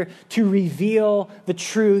Father to reveal the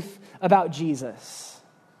truth about Jesus?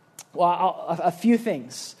 Well, a few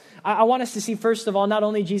things. I want us to see, first of all, not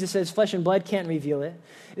only Jesus says flesh and blood can't reveal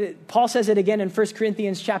it. Paul says it again in 1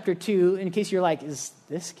 Corinthians chapter 2, in case you're like, is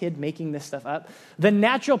this kid making this stuff up? The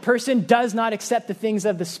natural person does not accept the things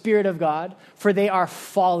of the Spirit of God, for they are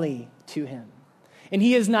folly to him. And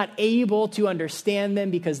he is not able to understand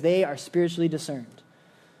them because they are spiritually discerned.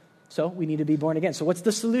 So we need to be born again. So what's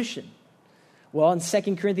the solution? Well, in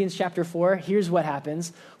 2 Corinthians chapter 4, here's what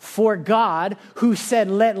happens. For God, who said,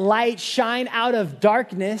 let light shine out of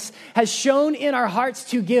darkness, has shone in our hearts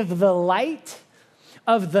to give the light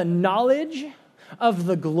of the knowledge of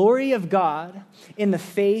the glory of God in the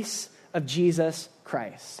face of Jesus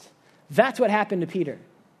Christ. That's what happened to Peter.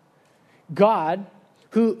 God,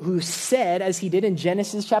 who said, as he did in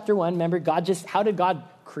Genesis chapter 1, remember, how did God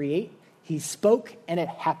create? He spoke and it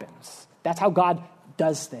happens. That's how God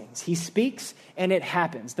does things. He speaks and it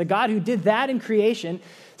happens. The God who did that in creation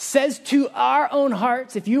says to our own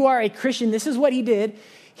hearts, if you are a Christian, this is what he did.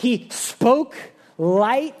 He spoke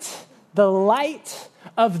light, the light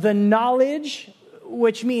of the knowledge,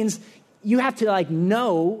 which means you have to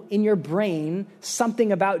know in your brain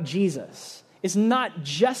something about Jesus. It's not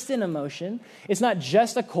just an emotion. It's not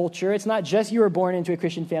just a culture. It's not just you were born into a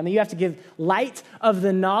Christian family. You have to give light of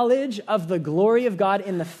the knowledge of the glory of God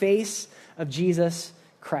in the face of Jesus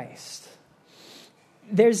Christ.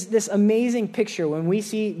 There's this amazing picture when we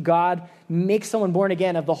see God make someone born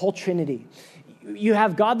again of the whole Trinity. you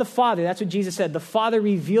have God the Father. That's what Jesus said. The Father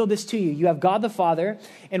revealed this to you. You have God the Father.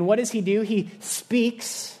 And what does he do? He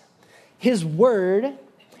speaks his word.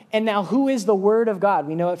 And now who is the word of God?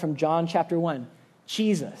 We know it from John chapter 1.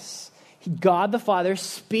 Jesus. God the Father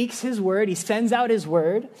speaks his word. He sends out his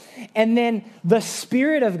word. And then the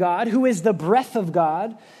Spirit of God, who is the breath of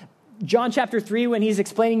God, John chapter 3, when he's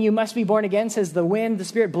explaining you must be born again, says the wind, the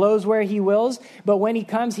Spirit blows where he wills, but when he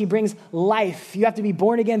comes, he brings life. You have to be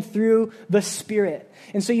born again through the Spirit.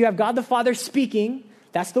 And so you have God the Father speaking,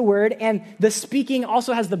 that's the word, and the speaking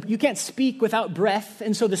also has you can't speak without breath,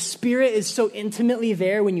 and so the Spirit is so intimately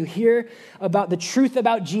there. When you hear about the truth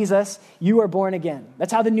about Jesus, you are born again.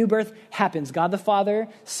 That's how the new birth happens. God the Father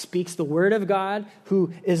speaks the word of God,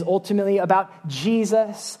 who is ultimately about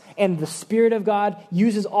Jesus, and the Spirit of God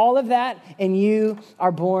uses all of that, and you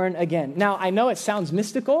are born again. Now, I know it sounds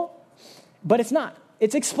mystical, but it's not.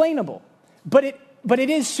 It's explainable, but it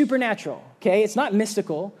is supernatural, okay? It's not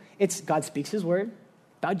mystical. It's God speaks his word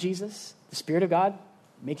about Jesus. The Spirit of God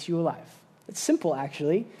makes you alive. It's simple,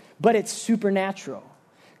 actually, but it's supernatural.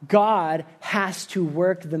 God has to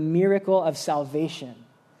work the miracle of salvation.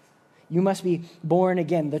 You must be born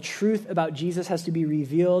again. The truth about Jesus has to be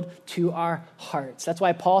revealed to our hearts. That's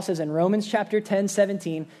why Paul says in Romans chapter 10,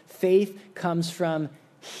 17, faith comes from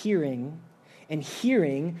hearing, and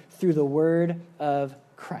hearing through the word of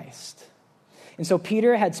Christ. And so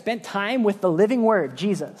Peter had spent time with the living word,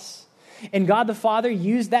 Jesus. And God the Father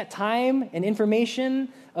used that time and information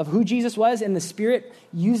of who Jesus was, and the Spirit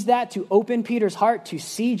used that to open Peter's heart to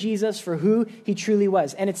see Jesus for who he truly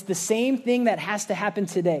was. And it's the same thing that has to happen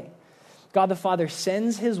today. God the Father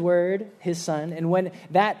sends his word, his Son, and when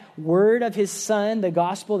that word of his Son, the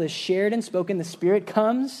gospel, is shared and spoken, the Spirit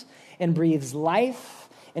comes and breathes life,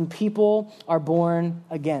 and people are born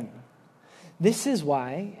again. This is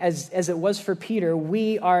why, as it was for Peter,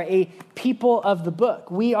 we are a people of the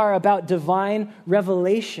book. We are about divine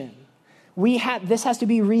revelation. This has to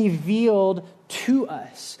be revealed to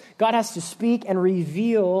us. God has to speak and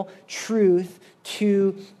reveal truth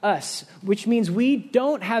to us, which means we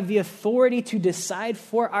don't have the authority to decide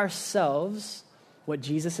for ourselves what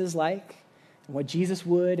Jesus is like and what Jesus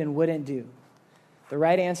would and wouldn't do. The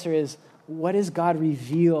right answer is, what has God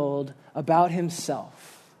revealed about himself?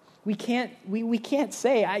 We can't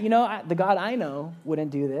say, the God I know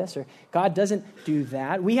wouldn't do this, or God doesn't do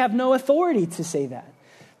that. We have no authority to say that.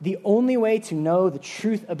 The only way to know the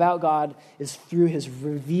truth about God is through his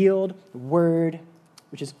revealed word,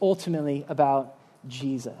 which is ultimately about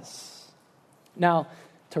Jesus. Now,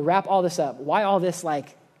 to wrap all this up, why all this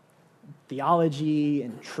theology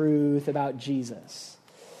and truth about Jesus?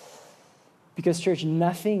 Because, church,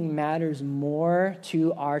 nothing matters more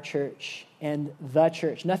to our church and the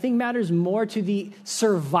church. Nothing matters more to the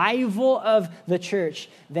survival of the church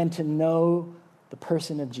than to know the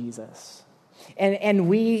person of Jesus. And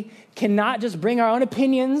we cannot just bring our own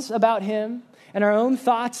opinions about him and our own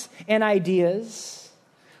thoughts and ideas.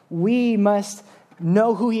 We must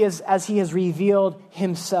know who he is as he has revealed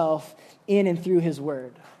himself in and through his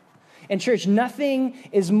word. And church, nothing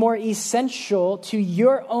is more essential to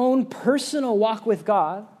your own personal walk with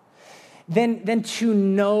God than to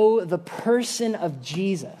know the person of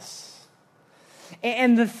Jesus.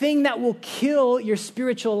 And the thing that will kill your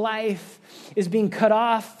spiritual life is being cut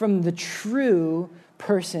off from the true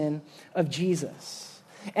person of Jesus.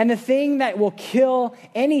 And the thing that will kill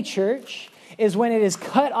any church is when it is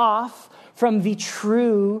cut off from the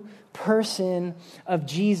true person of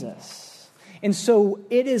Jesus. And so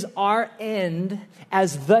it is our end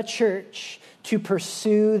as the church to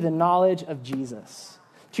pursue the knowledge of Jesus,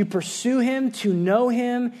 to pursue him, to know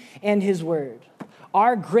him and his word.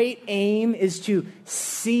 Our great aim is to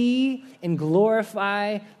see and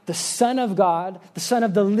glorify the Son of God, the Son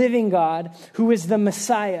of the living God, who is the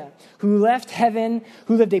Messiah, who left heaven,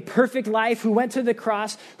 who lived a perfect life, who went to the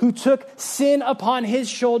cross, who took sin upon his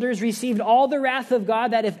shoulders, received all the wrath of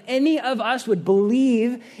God, that if any of us would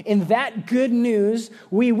believe in that good news,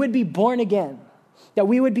 we would be born again, that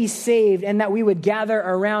we would be saved, and that we would gather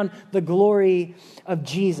around the glory of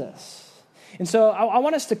Jesus. And so I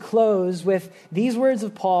want us to close with these words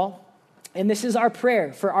of Paul, and this is our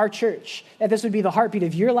prayer for our church, that this would be the heartbeat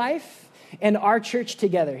of your life and our church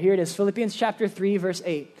together. Here it is, Philippians chapter 3, verse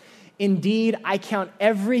 8. Indeed, I count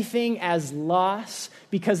everything as loss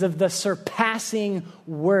because of the surpassing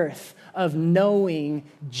worth of knowing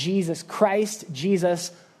Jesus Christ,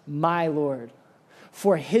 Jesus, my Lord.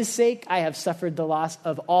 For his sake, I have suffered the loss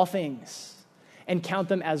of all things and count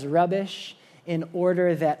them as rubbish in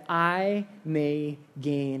order that I may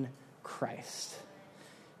gain Christ.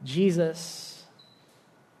 Jesus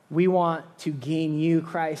We want to gain you,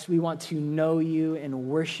 Christ. We want to know you and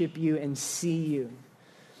worship you and see you.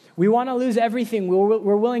 We want to lose everything.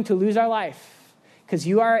 We're willing to lose our life because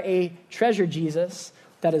you are a treasure, Jesus,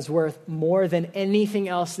 that is worth more than anything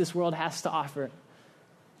else this world has to offer.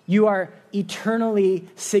 You are eternally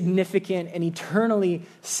significant and eternally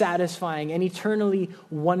satisfying and eternally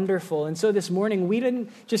wonderful. And so this morning, we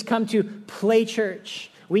didn't just come to play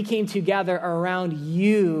church. We came to gather around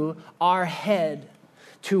you, our head,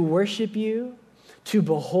 to worship you, to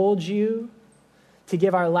behold you, to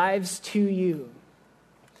give our lives to you.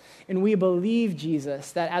 And we believe,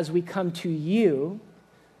 Jesus, that as we come to you,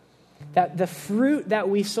 that the fruit that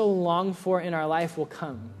we so long for in our life will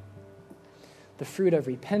come. The fruit of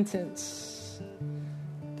repentance,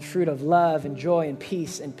 the fruit of love and joy and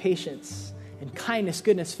peace and patience and kindness,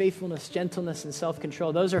 goodness, faithfulness, gentleness, and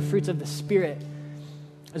self-control. Those are fruits of the Spirit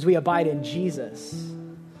as we abide in Jesus.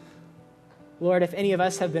 Lord, if any of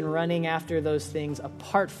us have been running after those things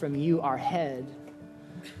apart from you, our head,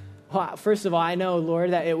 well, first of all, I know,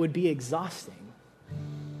 Lord, that it would be exhausting,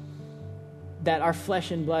 that our flesh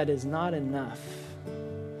and blood is not enough,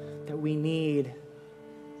 that we need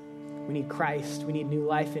Christ. We need new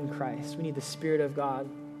life in Christ. We need the Spirit of God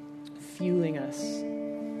fueling us.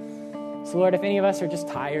 So, Lord, if any of us are just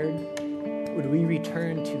tired, would we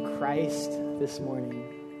return to Christ this morning?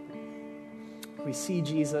 We see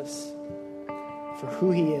Jesus for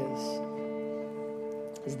who he is,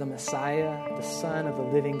 as the Messiah, the Son of the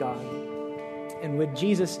living God. And would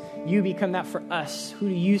Jesus, you become that for us? Who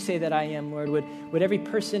do you say that I am, Lord? Would every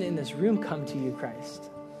person in this room come to you, Christ?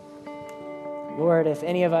 Lord, if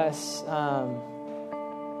any of us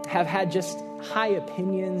have had just high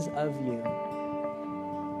opinions of you,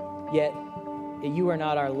 yet you are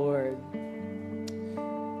not our Lord,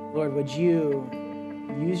 Lord, would you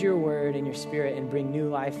use your word and your Spirit and bring new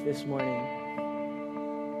life this morning?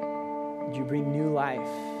 Would you bring new life?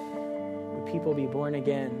 Would people be born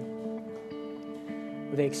again?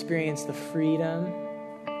 Would they experience the freedom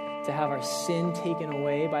to have our sin taken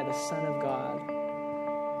away by the Son of God?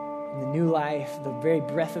 And the new life, the very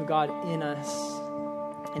breath of God in us,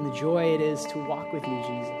 and the joy it is to walk with you,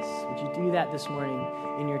 Jesus. Would you do that this morning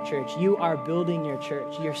in your church? You are building your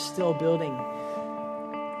church. You're still building.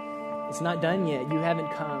 It's not done yet. You haven't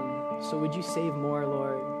come. So would you save more,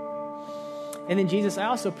 Lord? And then, Jesus, I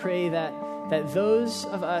also pray that those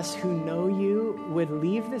of us who know you would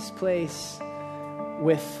leave this place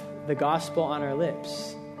with the gospel on our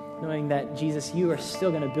lips, knowing that, Jesus, you are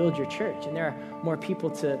still going to build your church, and there are more people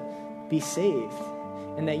to be saved,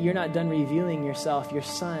 and that you're not done revealing yourself, your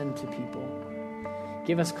Son, to people.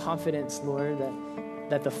 Give us confidence, Lord,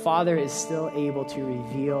 that the Father is still able to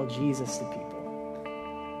reveal Jesus to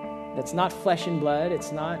people. That's not flesh and blood.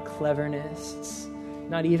 It's not cleverness. It's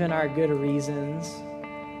not even our good reasons,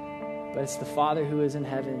 but it's the Father who is in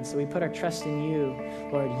heaven. So we put our trust in you,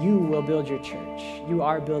 Lord. You will build your church. You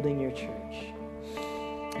are building your church.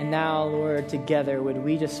 And now, Lord, together, would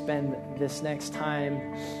we just spend this next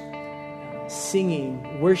time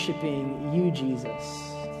singing, worshiping you,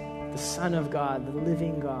 Jesus, the Son of God, the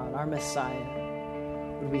living God, our Messiah.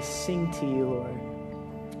 Would we sing to you, Lord?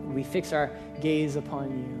 Would we fix our gaze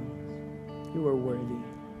upon you? You are worthy.